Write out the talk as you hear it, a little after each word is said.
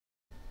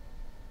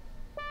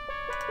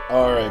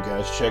Alright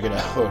guys, check it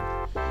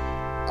out.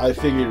 I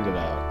figured it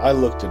out. I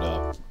looked it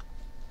up.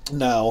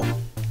 Now,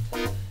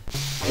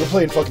 we're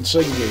playing fucking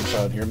Sega games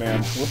out here,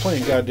 man. We're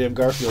playing goddamn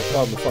Garfield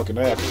on the fucking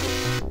app.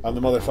 On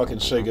the motherfucking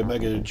Sega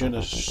Mega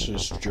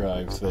Genesis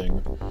Drive thing.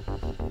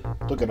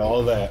 Look at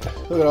all that.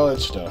 Look at all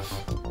that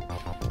stuff.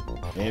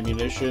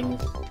 Ammunition.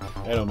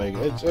 I don't make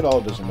it. It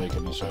all doesn't make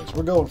any sense.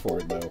 We're going for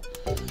it, though.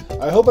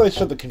 I hope I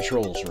set the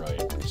controls right,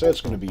 because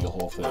that's going to be a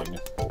whole thing.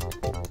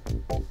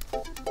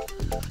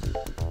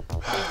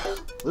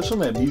 Listen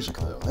to that music,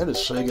 though. That is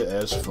Sega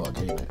as fuck,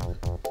 ain't it?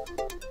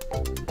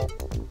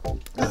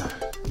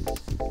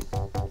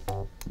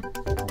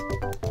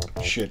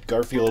 Shit,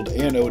 Garfield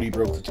and Odie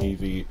broke the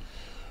TV.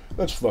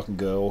 Let's fucking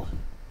go.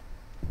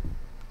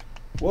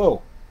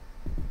 Whoa.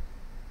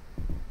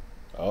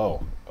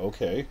 Oh,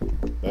 okay.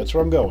 That's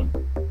where I'm going.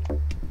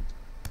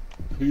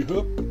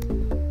 Yup.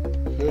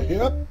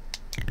 Yep.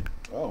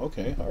 Oh,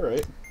 okay,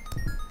 alright.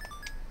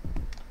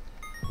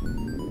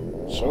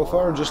 So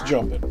far, just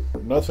jumping.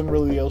 Nothing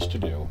really else to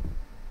do.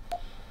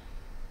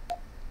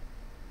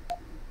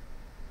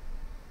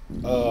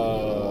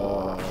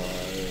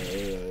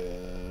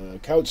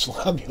 Count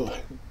Slobula.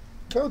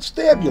 Count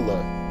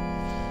Stabula.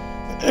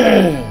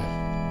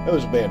 That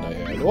was a band I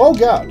had. Oh,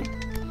 God!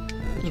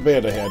 This is a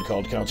band I had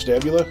called Count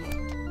Stabula.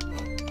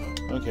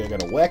 Okay, I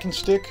got a whacking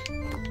stick,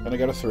 and I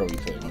got a throwy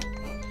thing.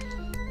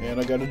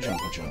 And I got a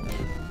jumpy jump.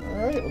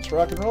 Alright, let's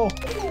rock and roll.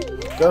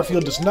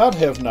 Garfield does not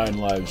have 9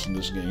 lives in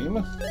this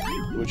game,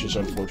 which is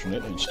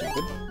unfortunate and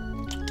stupid.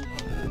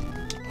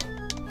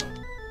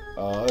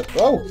 Oh,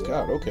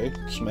 God, okay.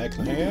 Smack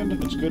the hand,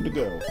 it's good to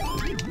go.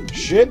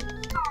 Shit!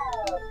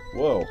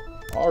 Whoa,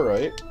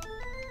 alright.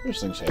 There's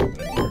things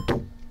happening here.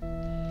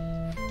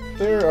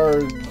 There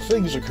are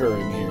things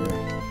occurring here.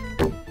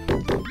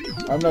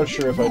 I'm not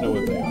sure if I know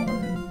what they are,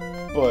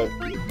 but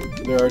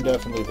there are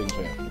definitely things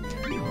happening here.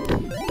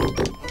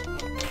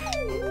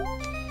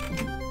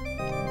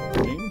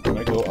 Can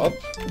I go up?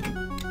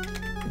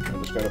 I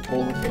just gotta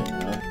pull the thing,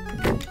 huh?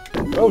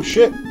 Oh,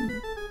 shit!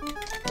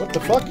 What the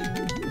fuck?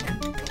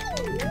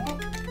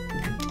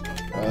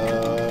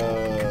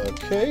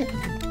 Okay.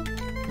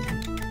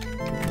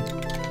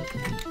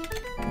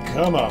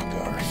 Come on,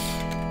 Garth.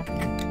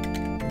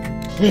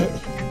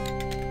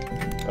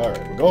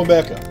 Alright, we're going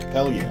back up.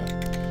 Hell yeah.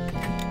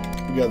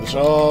 We got this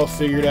all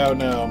figured out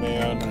now,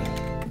 man.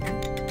 There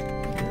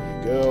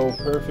we go.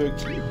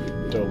 Perfect.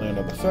 Don't land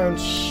on the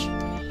fence.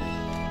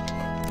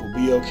 We'll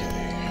be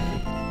okay.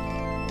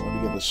 Let me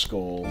get the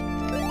skull.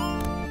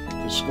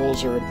 The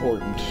skulls are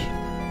important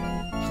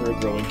for a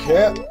growing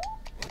cat.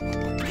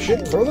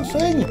 Shit, throw the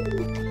thing!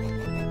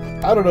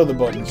 I don't know the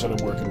buttons that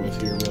I'm working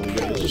with here, really.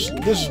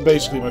 This is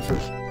basically my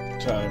first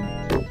time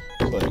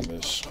playing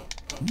this.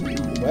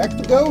 Whack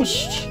the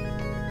ghost!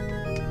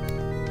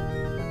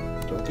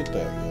 Don't get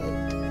that yet.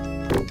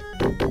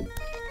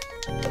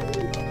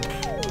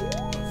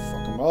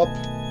 Fuck him up.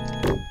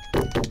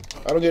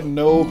 I don't get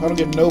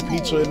no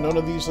pizza in none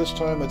of these this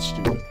time. That's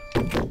stupid.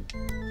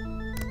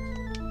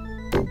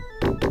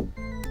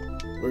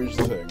 Where's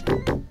the thing?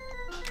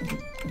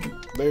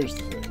 There's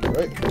the thing,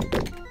 right?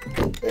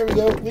 There we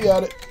go. We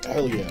got it.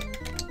 Hell yeah.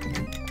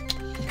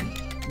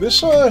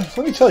 This, let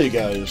me tell you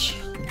guys,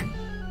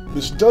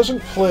 this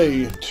doesn't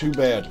play too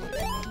badly.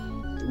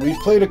 We've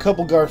played a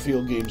couple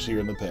Garfield games here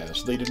in the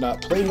past. They did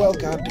not play well,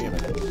 god damn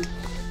it.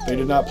 They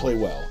did not play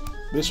well.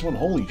 This one,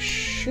 holy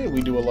shit,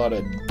 we do a lot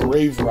of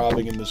grave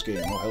robbing in this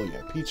game. Oh, hell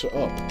yeah. Pizza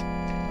up.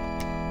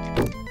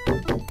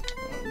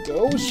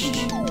 Ghost.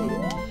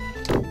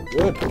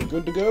 Good.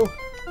 Good to go.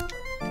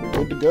 We're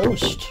good to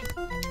ghost.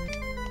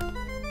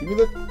 Give me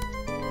the...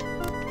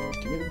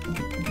 Give me the...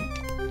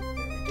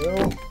 There we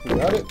go. We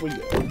got it? We got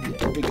it.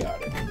 Yeah, we got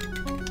it.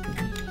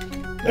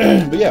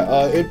 But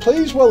yeah, it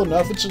plays well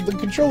enough. The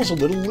control's a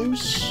little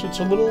loose. It's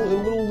a little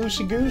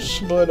loosey-goose,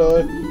 but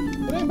it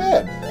ain't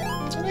bad.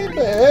 It ain't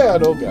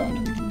bad. Oh god.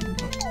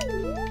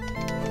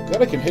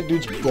 God, I can hit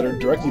dudes that are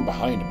directly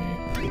behind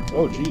me.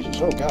 Oh Jesus.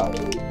 Oh god.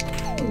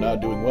 I'm not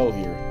doing well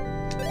here.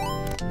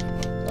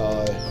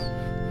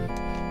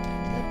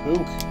 Yeah,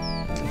 pook.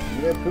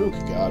 Yeah, pook.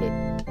 Got it.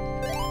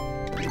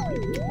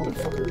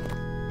 Motherfucker.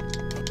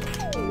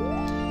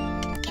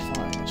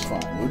 It's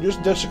fine. We're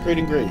just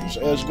desecrating graves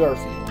as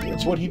Garfield.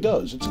 That's what he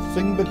does. It's a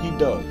thing that he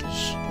does.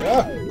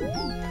 Yeah.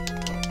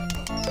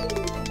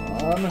 Come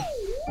on.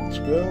 Let's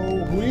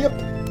go. Yep.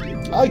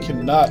 I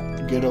cannot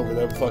get over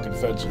them fucking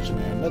fences,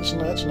 man. That's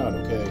not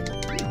okay.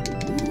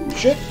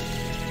 Shit.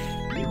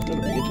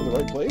 Gonna make it to the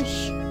right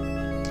place.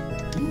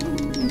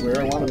 Where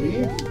I want to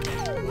be.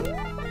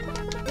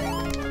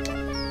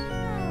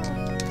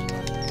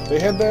 They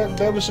had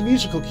that was a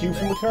musical cue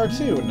from the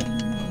cartoon.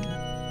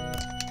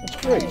 That's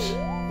great.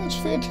 That's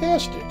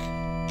fantastic.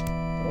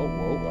 Oh,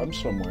 whoa, I'm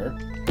somewhere.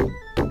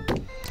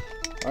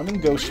 I'm in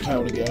Ghost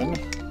Town again.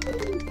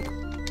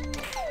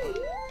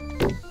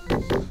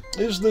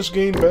 Is this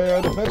game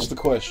bad? That's the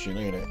question,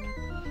 ain't it?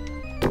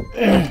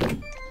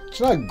 It's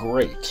not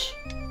great.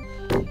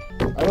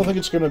 I don't think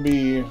it's gonna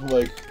be,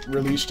 like,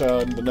 released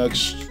on the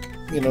next,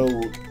 you know,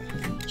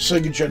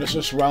 Sega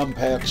Genesis ROM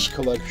packs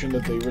collection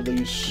that they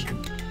release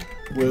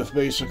with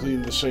basically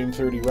the same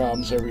 30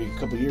 ROMs every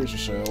couple years or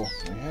so.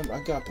 I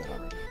got that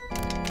already.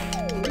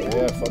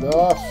 Yeah, fuck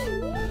off.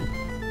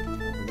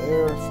 Over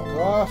there, fuck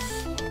off.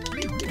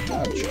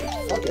 Gotcha.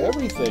 Fuck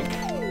everything.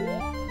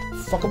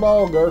 Fuck them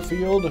all,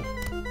 Garfield.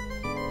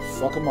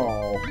 Fuck them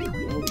all.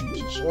 Oh,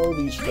 Jesus. Oh,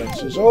 these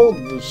fences. Oh,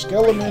 the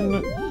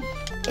skeleton.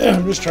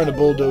 I'm just trying to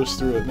bulldoze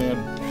through it, man.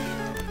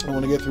 I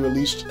want to get through at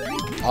least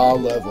a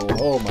level.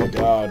 Oh my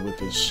god, with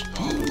this.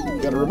 We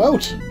got a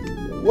remote.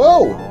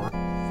 Whoa!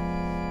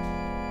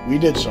 We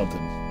did something.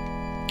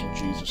 Oh,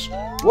 Jesus.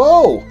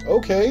 Whoa!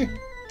 Okay.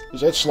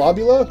 Is that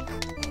Slobula?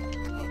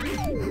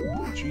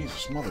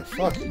 Jesus,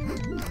 motherfuck.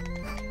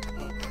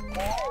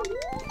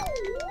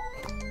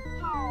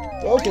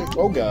 Okay.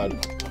 Oh god.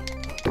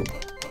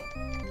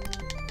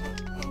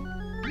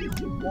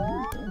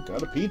 Oh,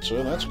 got a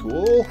pizza. That's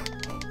cool.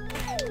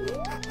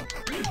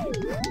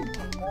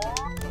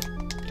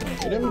 Can I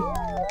hit him?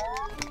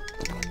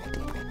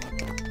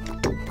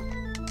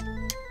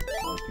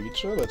 More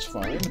pizza. That's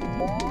fine.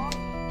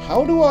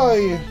 How do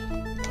I...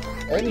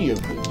 any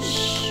of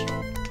this?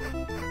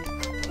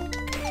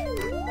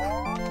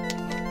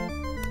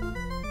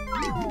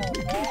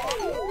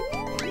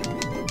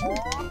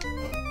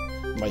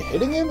 Am I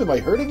hitting him? Am I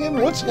hurting him?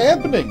 What's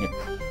happening?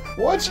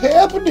 What's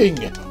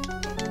happening?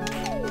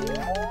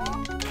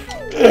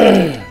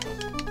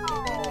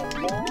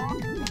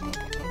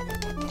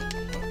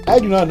 I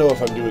do not know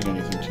if I'm doing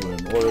anything to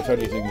him, or if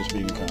anything is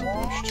being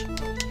accomplished.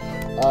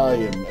 I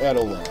am at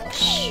a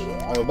loss.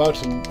 I'm about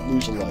to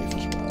lose a life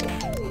as well.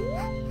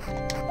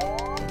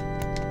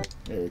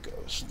 There it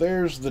goes.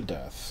 There's the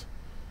death.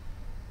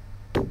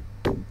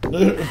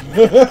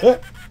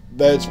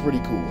 That's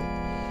pretty cool.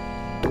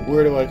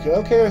 Where do I...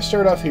 okay, I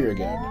start off here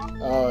again.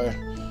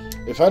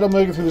 If I don't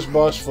make it through this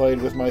boss fight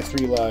with my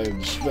 3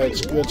 lives,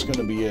 that's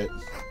gonna be it.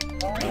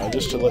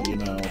 Just to let you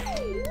know.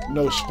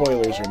 No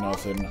spoilers or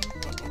nothing.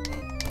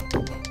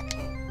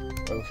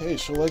 Okay,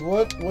 so like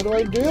what do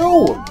I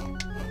do?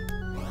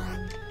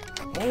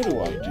 What do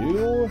I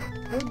do?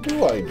 What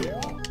do I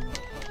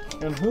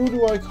do? And who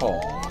do I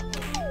call?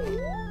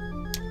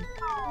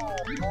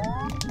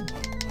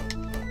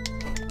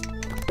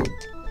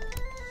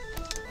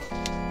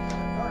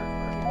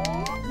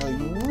 Like,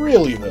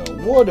 really though,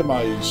 what am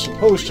I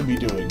supposed to be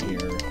doing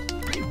here?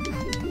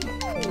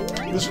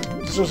 This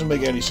doesn't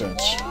make any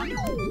sense.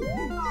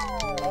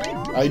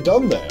 I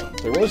done that.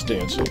 There was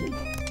dancing.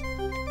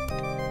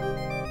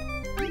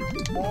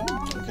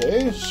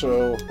 Okay,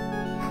 so...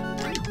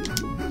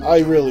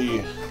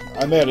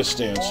 I'm at a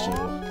standstill.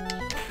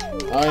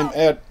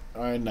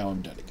 Now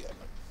I'm dead again.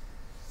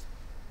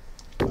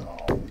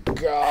 Oh,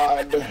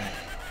 God.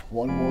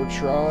 One more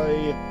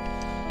try.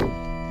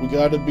 We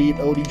gotta beat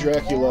Odie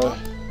Dracula.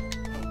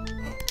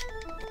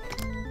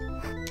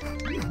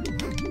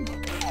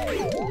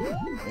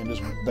 And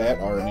his Bat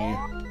Army.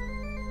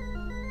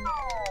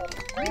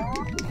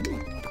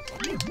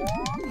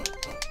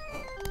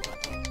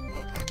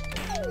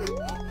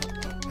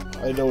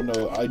 I don't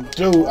know. I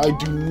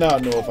do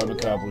not know if I'm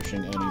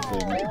accomplishing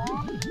anything.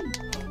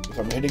 If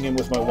I'm hitting him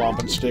with my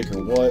wampum stick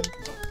or what.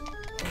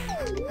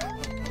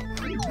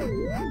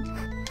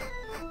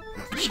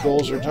 The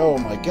skulls are... oh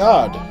my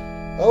god!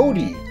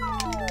 Odie!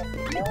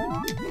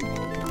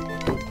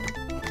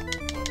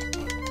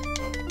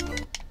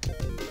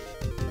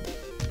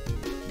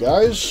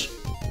 Guys,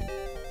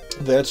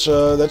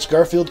 that's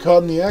Garfield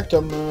caught in the act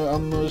on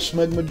the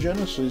Smegma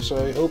Genesis.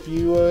 I hope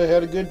you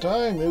had a good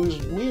time. It was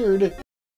weird.